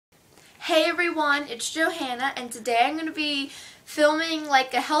Hey everyone, it's Johanna, and today I'm going to be filming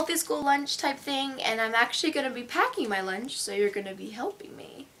like a healthy school lunch type thing, and I'm actually going to be packing my lunch, so you're going to be helping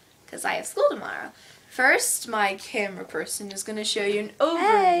me because I have school tomorrow. First, my camera person is going to show you an overview.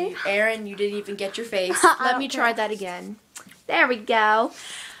 Hey. Aaron, you didn't even get your face. Let me try that again. There we go.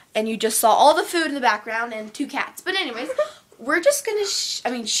 And you just saw all the food in the background and two cats. But anyways, we're just going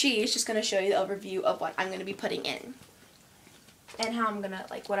to, she's just going to show you the overview of what I'm going to be putting in. And how I'm going to,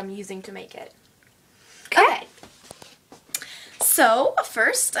 what I'm using to make it. Okay. So,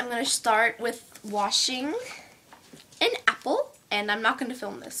 first I'm going to start with washing an apple. And I'm not going to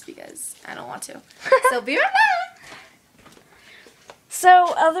film this because I don't want to. So, be right back.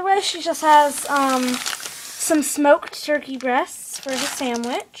 So, otherwise she just has some smoked turkey breasts for his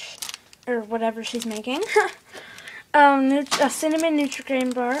sandwich. Or whatever she's making. A cinnamon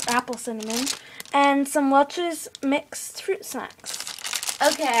Nutri-Grain bar, apple cinnamon. And some Welch's mixed fruit snacks.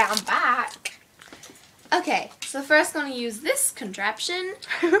 Okay, I'm back. Okay, so first I'm going to use this contraption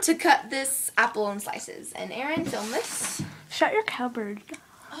to cut this apple in slices. And Aaron, film this. Shut your cupboard.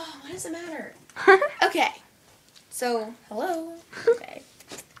 Oh, what does it matter? Okay, so, hello. Okay,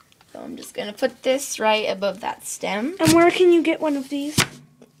 so I'm just going to put this right above that stem. And where can you get one of these?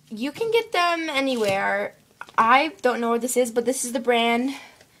 You can get them anywhere. I don't know what this is, but this is the brand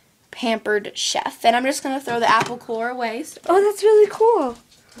Pampered Chef. And I'm just going to throw the apple core away. So. Oh, that's really cool.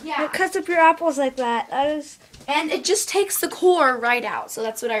 Yeah. It cuts up your apples like that. And it just takes the core right out, so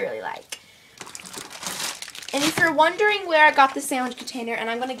that's what I really like. And if you're wondering where I got the sandwich container, and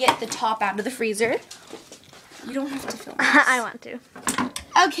I'm going to get the top out of the freezer. You don't have to film this. I want to.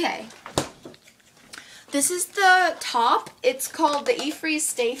 Okay. This is the top. It's called the E-Freeze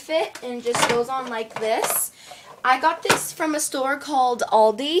Stay Fit, and it just goes on like this. I got this from a store called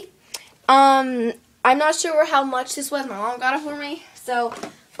Aldi. I'm not sure how much this was. My mom got it for me. So,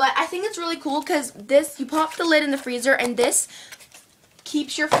 but I think it's really cool because this, you pop the lid in the freezer, and this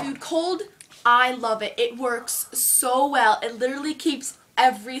keeps your food cold. I love it. It works so well. It literally keeps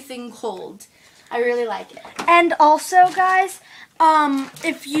everything cold. I really like it. And also, guys,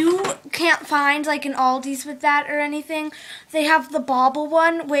 if you can't find like an Aldi's with that or anything, they have the Bobble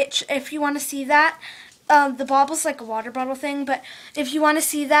one, which if you want to see that, the Bobble's like a water bottle thing, but if you want to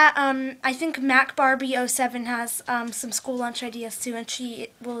see that, I think Mac Barbie 07 has some school lunch ideas too, and she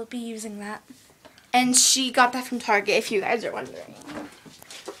will be using that. And she got that from Target, if you guys are wondering.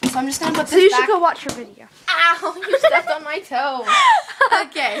 So I'm just going to put this So you back. should go watch her video. Ow, you stepped on my toe.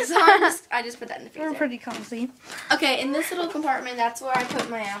 Okay, so I just put that in the freezer. We're pretty clumsy. Okay, in this little compartment, that's where I put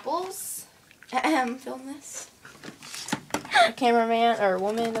my apples. Film this. A cameraman or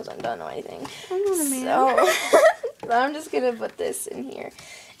woman don't know anything. So I'm just going to put this in here.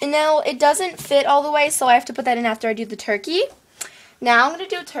 And now it doesn't fit all the way, so I have to put that in after I do the turkey. Now I'm going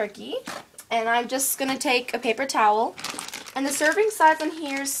to do turkey, and I'm just going to take a paper towel. And the serving size on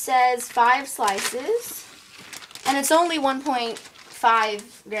here says 5 slices, and it's only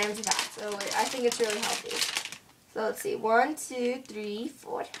 1.5 grams of fat, so I think it's really healthy. So let's see, 1, 2, 3,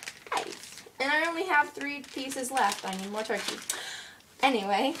 4, 5. And I only have 3 pieces left. I need more turkey.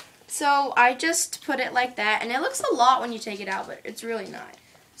 Anyway, so I just put it like that, and it looks a lot when you take it out, but it's really not.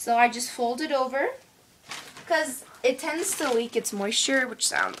 So I just fold it over, because it tends to leak its moisture, which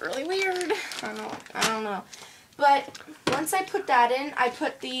sounds really weird. I don't know. But once I put that in, I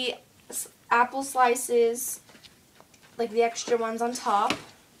put the apple slices, like the extra ones on top.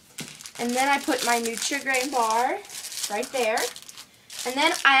 And then I put my Nutri-Grain bar right there. And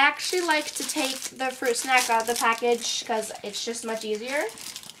then I actually like to take the fruit snacks out of the package because it's just much easier.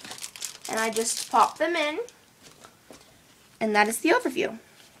 And I just pop them in. And that is the overview.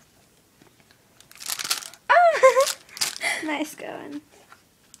 Nice going.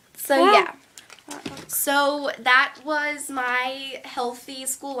 So Wow. yeah. So that was my healthy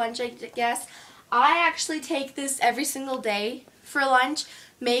school lunch, I guess. I actually take this every single day for lunch.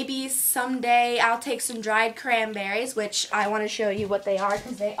 Maybe someday I'll take some dried cranberries, which I want to show you what they are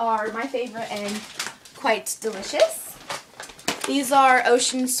because they are my favorite and quite delicious. These are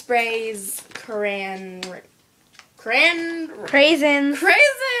Ocean Spray's Craisins. Craisins!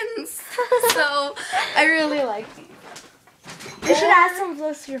 So I really like these. You should add some of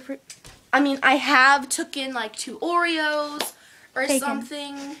those to your fruit. I have taken like 2 Oreos or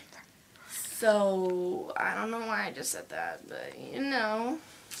something. So, I don't know why I just said that, but you know.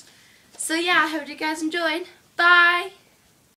 So yeah, I hope you guys enjoyed. Bye!